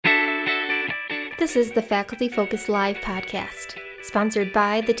This is the Faculty Focus Live podcast, sponsored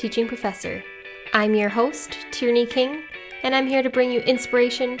by The Teaching Professor. I'm your host, Tierney King, and I'm here to bring you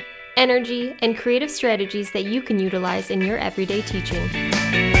inspiration, energy, and creative strategies that you can utilize in your everyday teaching.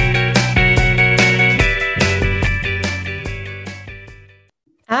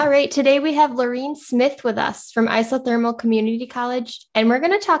 All right, today we have Laureen Smith with us from Isothermal Community College, and we're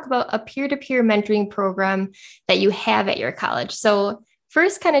going to talk about a peer-to-peer mentoring program that you have at your college. So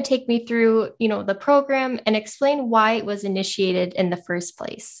first, kind of take me through, the program and explain why it was initiated in the first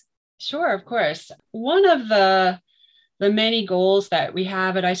place. Sure, of course. One of the many goals that we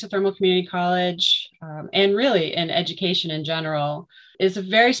have at Isothermal Community College, and really in education in general, is a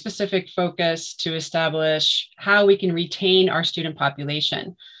very specific focus to establish how we can retain our student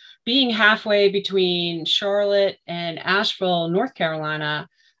population. Being halfway between Charlotte and Asheville, North Carolina,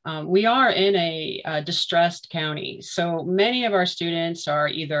 we are in a distressed county. So many of our students are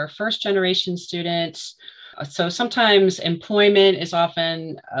either first generation students. So sometimes employment is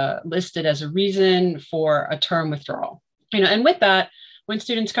often listed as a reason for a term withdrawal. And with that, when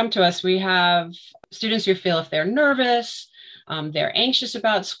students come to us, we have students who feel if they're nervous, they're anxious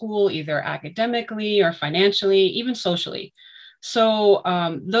about school, either academically or financially, even socially. So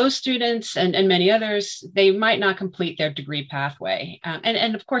those students and many others, they might not complete their degree pathway.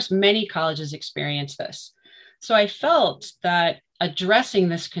 And of course, many colleges experience this. So I felt that addressing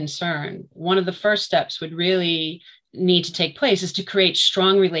this concern, one of the first steps would really need to take place is to create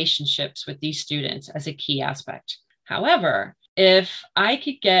strong relationships with these students as a key aspect. However, if I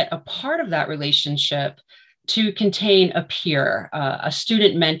could get a part of that relationship to contain a peer, a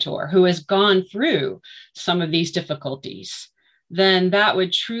student mentor who has gone through some of these difficulties, then that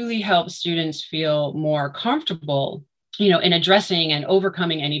would truly help students feel more comfortable, in addressing and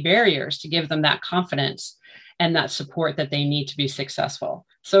overcoming any barriers to give them that confidence and that support that they need to be successful.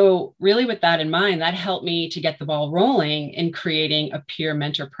 So really with that in mind, that helped me to get the ball rolling in creating a peer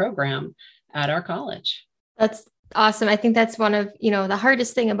mentor program at our college. That's awesome. I think that's one of, the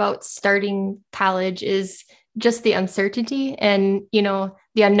hardest thing about starting college is just the uncertainty and, the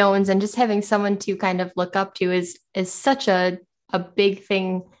unknowns, and just having someone to kind of look up to is such a big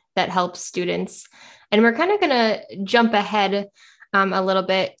thing that helps students. And we're kind of going to jump ahead a little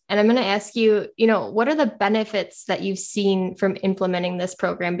bit. And I'm going to ask you, what are the benefits that you've seen from implementing this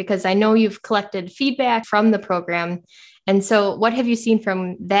program? Because I know you've collected feedback from the program. And so what have you seen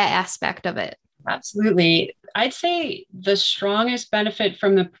from that aspect of it? Absolutely. I'd say the strongest benefit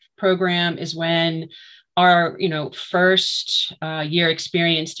from the program is when our, first year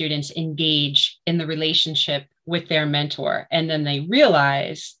experience students engage in the relationship with their mentor, and then they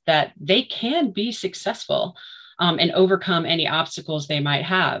realize that they can be successful and overcome any obstacles they might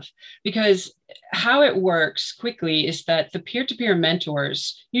have. Because how it works quickly is that the peer-to-peer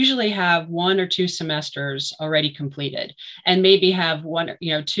mentors usually have 1 or 2 semesters already completed, and maybe have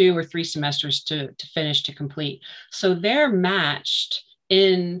 2 or 3 semesters to finish to complete. So they're matched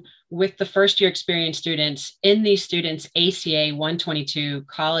in with the first year experience students in these students' ACA 122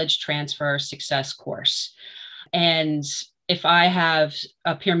 college transfer success course. And if I have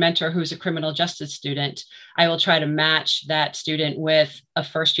a peer mentor who's a criminal justice student, I will try to match that student with a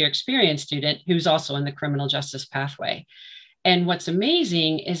first year experience student who's also in the criminal justice pathway. And what's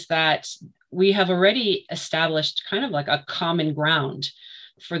amazing is that we have already established kind of like a common ground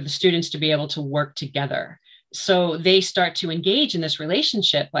for the students to be able to work together. So they start to engage in this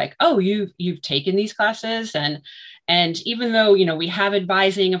relationship like, oh, you've taken these classes. And even though, we have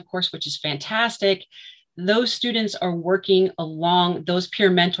advising, of course, which is fantastic, those students are those peer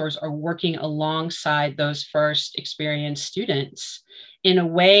mentors are working alongside those first experienced students in a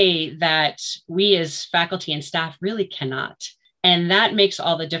way that we as faculty and staff really cannot. And that makes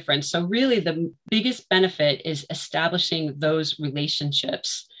all the difference. So really the biggest benefit is establishing those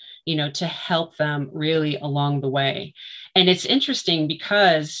relationships, to help them really along the way. And it's interesting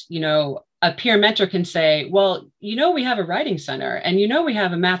because, a peer mentor can say, well, we have a writing center and, we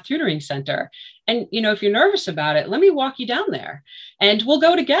have a math tutoring center. And, if you're nervous about it, let me walk you down there and we'll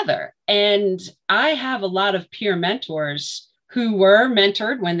go together. And I have a lot of peer mentors who were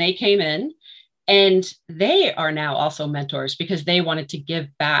mentored when they came in, and they are now also mentors because they wanted to give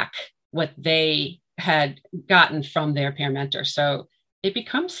back what they had gotten from their peer mentor. So it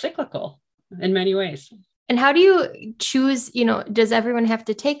becomes cyclical in many ways. And how do you choose, does everyone have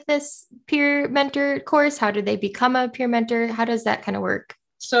to take this peer mentor course? How do they become a peer mentor? How does that kind of work?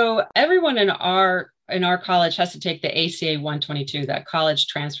 So everyone in our in our college has to take the ACA 122, that college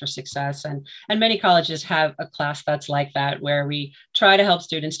transfer success. And many colleges have a class that's like that, where we try to help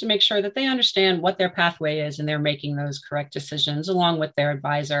students to make sure that they understand what their pathway is and they're making those correct decisions along with their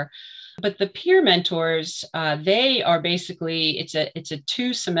advisor. But the peer mentors, they are basically, it's a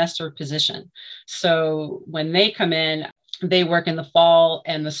 2-semester position. So when they come in, they work in the fall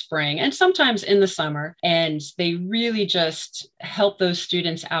and the spring and sometimes in the summer, and they really just help those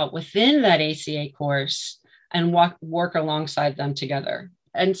students out within that ACA course and work alongside them together.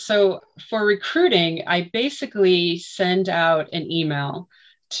 And so for recruiting, I basically send out an email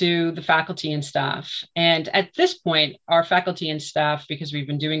to the faculty and staff. And at this point, our faculty and staff, because we've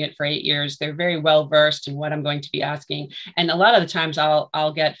been doing it for 8 years, they're very well versed in what I'm going to be asking. And a lot of the times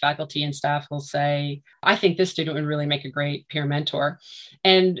I'll get faculty and staff will say, I think this student would really make a great peer mentor.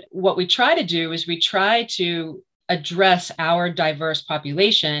 And what we try to do is we try to address our diverse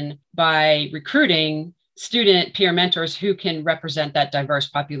population by recruiting student peer mentors who can represent that diverse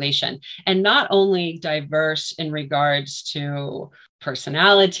population, and not only diverse in regards to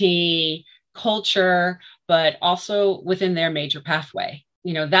personality, culture, but also within their major pathway.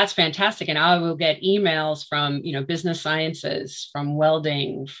 That's fantastic. And I will get emails from, business sciences, from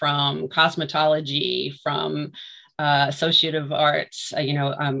welding, from cosmetology, from associative arts,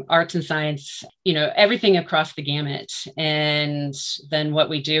 arts and science, everything across the gamut. And then what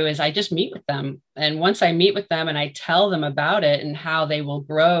we do is I just meet with them. And once I meet with them and I tell them about it and how they will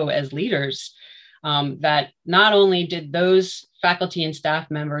grow as leaders, that not only did those faculty and staff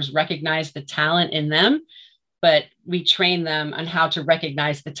members recognize the talent in them, but we train them on how to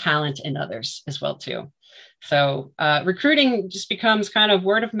recognize the talent in others as well, too. So recruiting just becomes kind of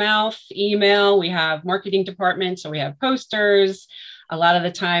word of mouth, email. We have marketing departments, so we have posters. A lot of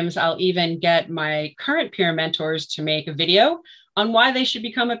the times I'll even get my current peer mentors to make a video on why they should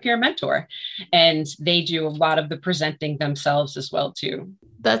become a peer mentor. And they do a lot of the presenting themselves as well, too.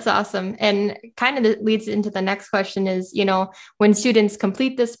 That's awesome. And kind of leads into the next question is, when students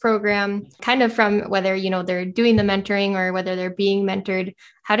complete this program, kind of from whether, they're doing the mentoring or whether they're being mentored,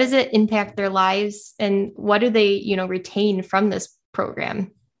 how does it impact their lives and what do they, retain from this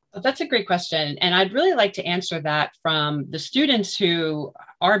program? That's a great question. And I'd really like to answer that from the students who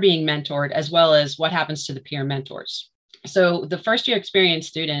are being mentored, as well as what happens to the peer mentors. So the first year experience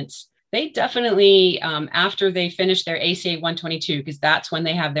students, they definitely, after they finish their ACA 122, because that's when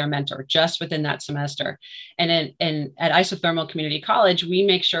they have their mentor just within that semester. And at Isothermal Community College, we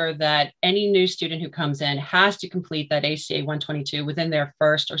make sure that any new student who comes in has to complete that ACA 122 within their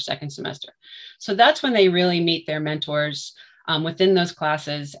first or second semester. So that's when they really meet their mentors within those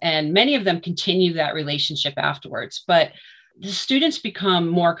classes. And many of them continue that relationship afterwards. But the students become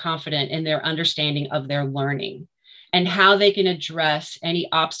more confident in their understanding of their learning and how they can address any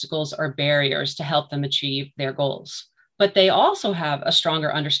obstacles or barriers to help them achieve their goals. But they also have a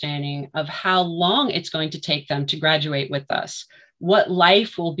stronger understanding of how long it's going to take them to graduate with us, what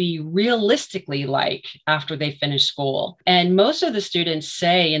life will be realistically like after they finish school. And most of the students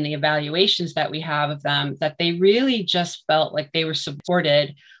say in the evaluations that we have of them that they really just felt like they were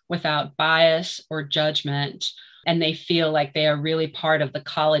supported without bias or judgment, and they feel like they are really part of the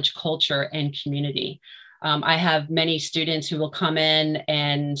college culture and community. I have many students who will come in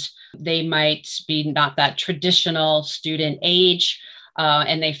and they might be not that traditional student age,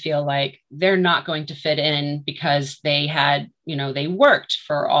 and they feel like they're not going to fit in because they had, they worked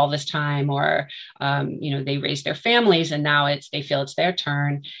for all this time, or, they raised their families and now they feel it's their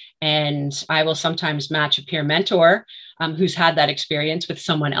turn. And I will sometimes match a peer mentor who's had that experience with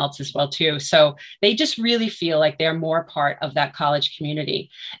someone else as well, too. So they just really feel like they're more part of that college community.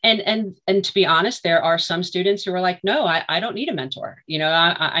 And to be honest, there are some students who are like, no, I don't need a mentor.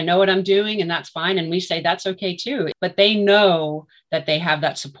 I know what I'm doing and that's fine. And we say that's okay, too. But they know that they have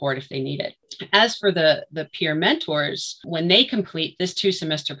that support if they need it. As for the peer mentors, when they complete this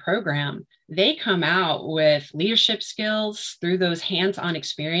 2-semester program, they come out with leadership skills through those hands-on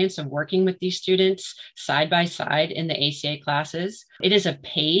experience of working with these students side by side in the ACA classes. It is a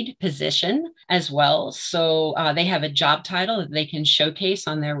paid position as well. So they have a job title that they can showcase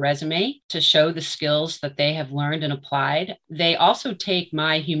on their resume to show the skills that they have learned and applied. They also take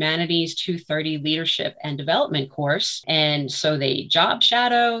my Humanities 230 Leadership and Development course. And so they job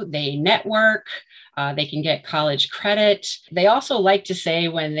shadow, they network, they can get college credit. They also like to say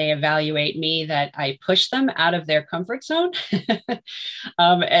when they evaluate me that I push them out of their comfort zone.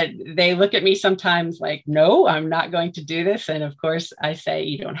 And they look at me sometimes like, no, I'm not going to do this. And of course, I say,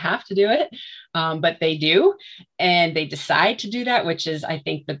 you don't have to do it. but they do. And they decide to do that, which is, I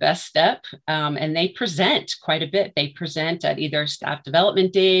think, the best step. And they present quite a bit. They present at either staff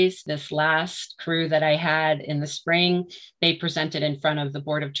development days. This last crew that I had in the spring, they presented in front of the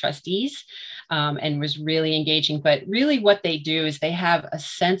board of trustees, and was really engaging. But really what they do is they have a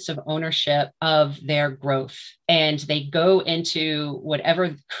sense of ownership of their growth. And they go into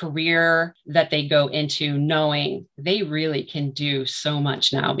whatever career that they go into knowing they really can do so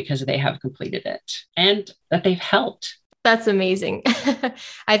much now because they have completed it and that they've helped. That's amazing.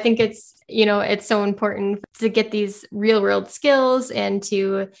 I think it's so important to get these real world skills and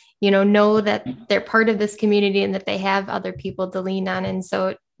to, know that they're part of this community and that they have other people to lean on. And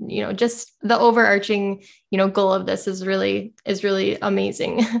so, just the overarching, goal of this is really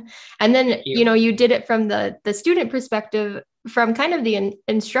amazing. And then, you did it from the student perspective, from kind of the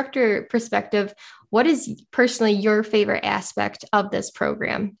instructor perspective. What is personally your favorite aspect of this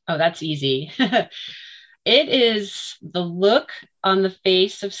program? Oh, that's easy. It is the look on the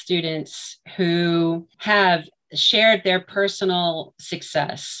face of students who have shared their personal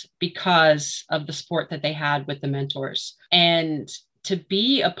success because of the sport that they had with the mentors. And to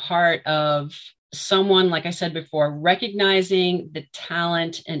be a part of someone, like I said before, recognizing the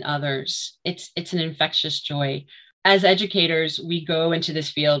talent in others, it's an infectious joy. As educators, we go into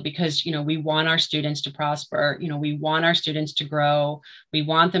this field because, we want our students to prosper, we want our students to grow, we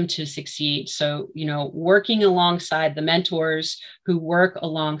want them to succeed. So, working alongside the mentors who work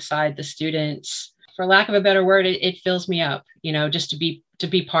alongside the students, for lack of a better word, it fills me up, just to be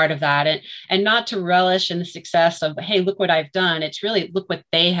part of that, and not to relish in the success of, hey, look what I've done. It's really, look what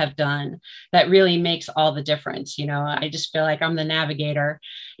they have done that really makes all the difference. I just feel like I'm the navigator,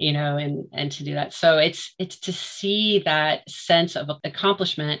 and to do that. So it's to see that sense of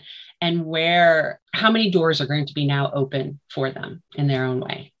accomplishment and how many doors are going to be now open for them in their own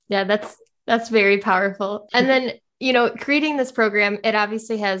way. Yeah, that's very powerful. And then creating this program, it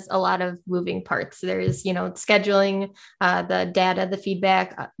obviously has a lot of moving parts. There's, scheduling, the data, the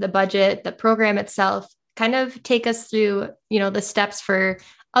feedback, the budget, the program itself. Kind of take us through, the steps for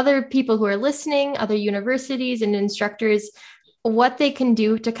other people who are listening, other universities and instructors, what they can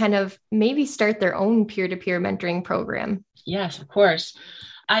do to kind of maybe start their own peer-to-peer mentoring program. Yes, of course.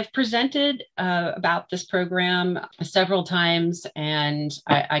 I've presented about this program several times, and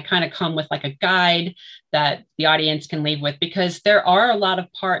I kind of come with like a guide that the audience can leave with, because there are a lot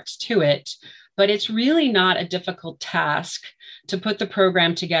of parts to it, but it's really not a difficult task to put the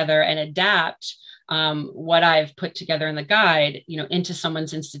program together and adapt what I've put together in the guide, into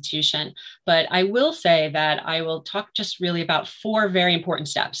someone's institution. But I will say that I will talk just really about 4 very important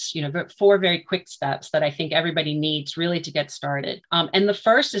steps, 4 very quick steps that I think everybody needs really to get started. And the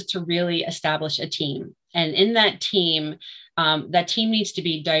first is to really establish a team. And in that team needs to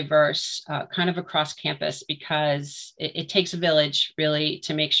be diverse, kind of across campus, because it takes a village really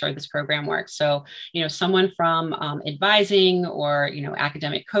to make sure this program works. So, someone from advising or,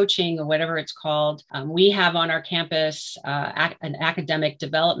 academic coaching or whatever it's called. We have on our campus an academic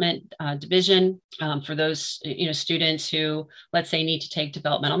development division for those, students who, let's say, need to take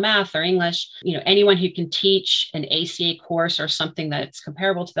developmental math or English, anyone who can teach an ACA course or something that's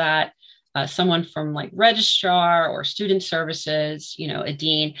comparable to that. Someone from like registrar or student services, a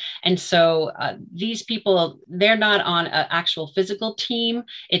dean. And so these people, they're not on an actual physical team.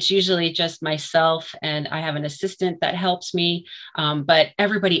 It's usually just myself, and I have an assistant that helps me, but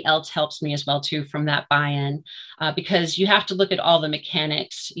everybody else helps me as well too from that buy-in, because you have to look at all the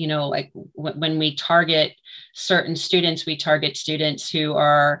mechanics, like when we target certain students, we target students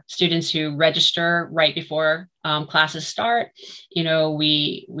who register right before classes start.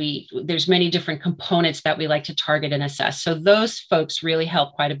 There's many different components that we like to target and assess. So those folks really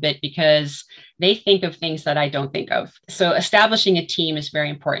help quite a bit because they think of things that I don't think of. So establishing a team is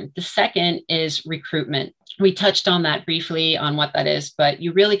very important. The second is recruitment. We touched on that briefly on what that is, but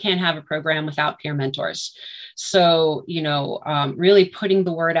you really can't have a program without peer mentors. So, really putting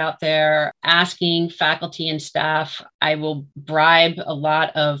the word out there, asking faculty and staff. I will bribe a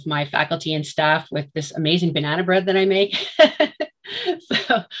lot of my faculty and staff with this amazing banana bread that I make.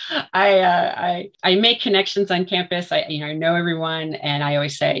 So I make connections on campus. I know everyone, and I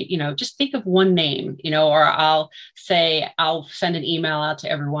always say, just think of one name, or I'll send an email out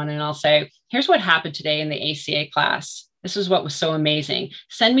to everyone and I'll say, here's what happened today in the ACA class. This is what was so amazing.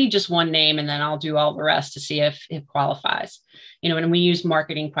 Send me just one name and then I'll do all the rest to see if it qualifies. And we use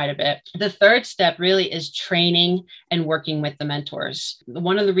marketing quite a bit. The third step really is training and working with the mentors.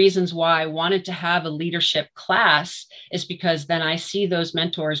 One of the reasons why I wanted to have a leadership class is because then I see those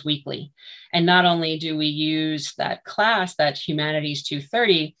mentors weekly. And not only do we use that class, that Humanities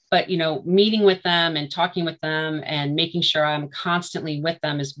 230, But, meeting with them and talking with them and making sure I'm constantly with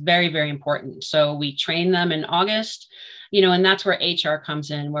them is very, very important. So we train them in August, and that's where HR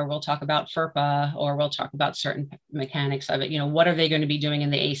comes in, where we'll talk about FERPA, or we'll talk about certain mechanics of it. What are they going to be doing in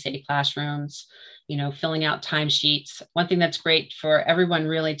the ASA classrooms? Filling out timesheets. One thing that's great for everyone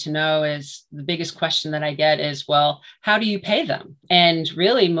really to know is the biggest question that I get is, well, how do you pay them? And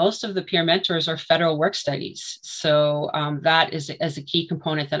really, most of the peer mentors are federal work studies. So that is a key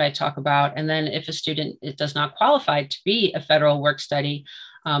component that I talk about. And then if a student does not qualify to be a federal work study,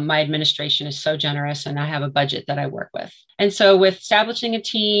 my administration is so generous, and I have a budget that I work with. And so with establishing a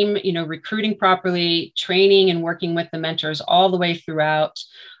team, recruiting properly, training and working with the mentors all the way throughout.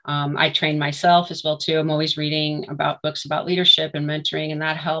 I train myself as well too. I'm always reading about books about leadership and mentoring, and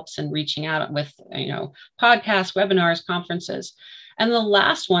that helps, and reaching out with, podcasts, webinars, conferences. And the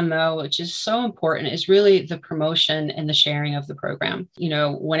last one, though, which is so important, is really the promotion and the sharing of the program.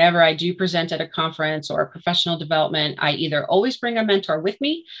 Whenever I do present at a conference or a professional development, I either always bring a mentor with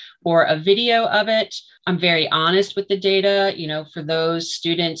me or a video of it. I'm very honest with the data, for those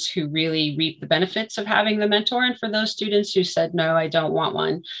students who really reap the benefits of having the mentor, and for those students who said, no, I don't want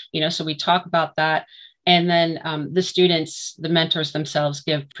one, so we talk about that. And then the mentors themselves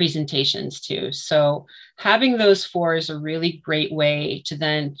give presentations too. So having those four is a really great way to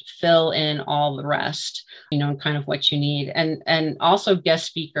then fill in all the rest, kind of what you need. And also guest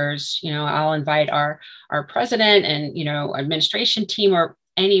speakers, I'll invite our president and, administration team, or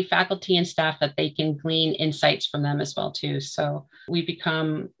any faculty and staff, that they can glean insights from them as well too. So we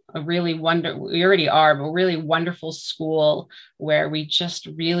become we already are, but a really wonderful school where we just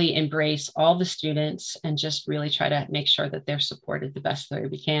really embrace all the students and just really try to make sure that they're supported the best way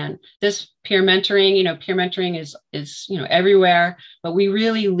we can. This peer mentoring is everywhere, but we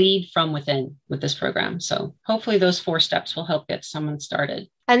really lead from within with this program. So hopefully those 4 steps will help get someone started.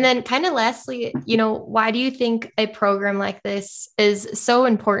 And then kind of lastly, why do you think a program like this is so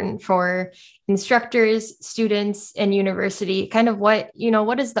important for instructors, students, and university? Kind of what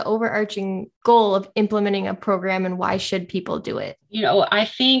is the overarching goal of implementing a program, and why should people do it? I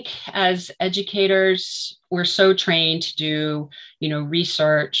think as educators, we're so trained to do,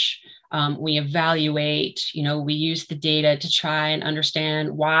 research. We evaluate, we use the data to try and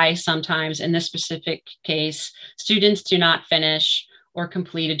understand why sometimes in this specific case, students do not finish or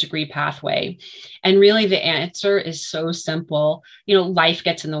complete a degree pathway. And really the answer is so simple. Life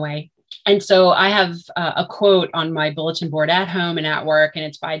gets in the way. And so I have a quote on my bulletin board at home and at work, and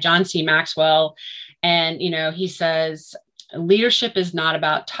it's by John C. Maxwell. And, he says, leadership is not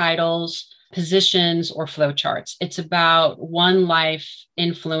about titles, positions, or flowcharts. It's about one life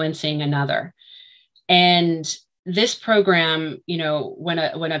influencing another. And this program, when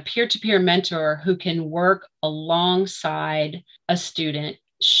a peer-to-peer mentor who can work alongside a student,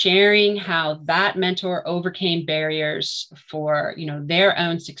 sharing how that mentor overcame barriers for, their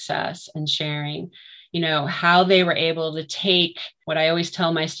own success, and sharing, how they were able to take what I always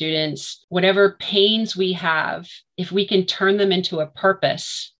tell my students, whatever pains we have, if we can turn them into a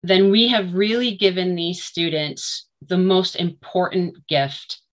purpose, then we have really given these students the most important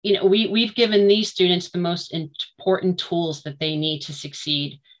gift. We've given these students the most important tools that they need to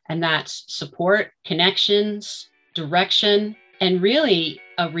succeed. And that's support, connections, direction, and really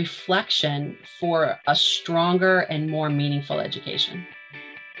a reflection for a stronger and more meaningful education.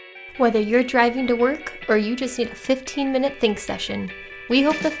 Whether you're driving to work or you just need a 15-minute think session, we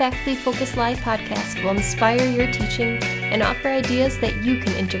hope the Faculty Focus Live podcast will inspire your teaching and offer ideas that you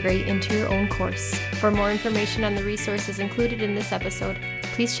can integrate into your own course. For more information on the resources included in this episode,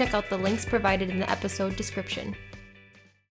 please check out the links provided in the episode description.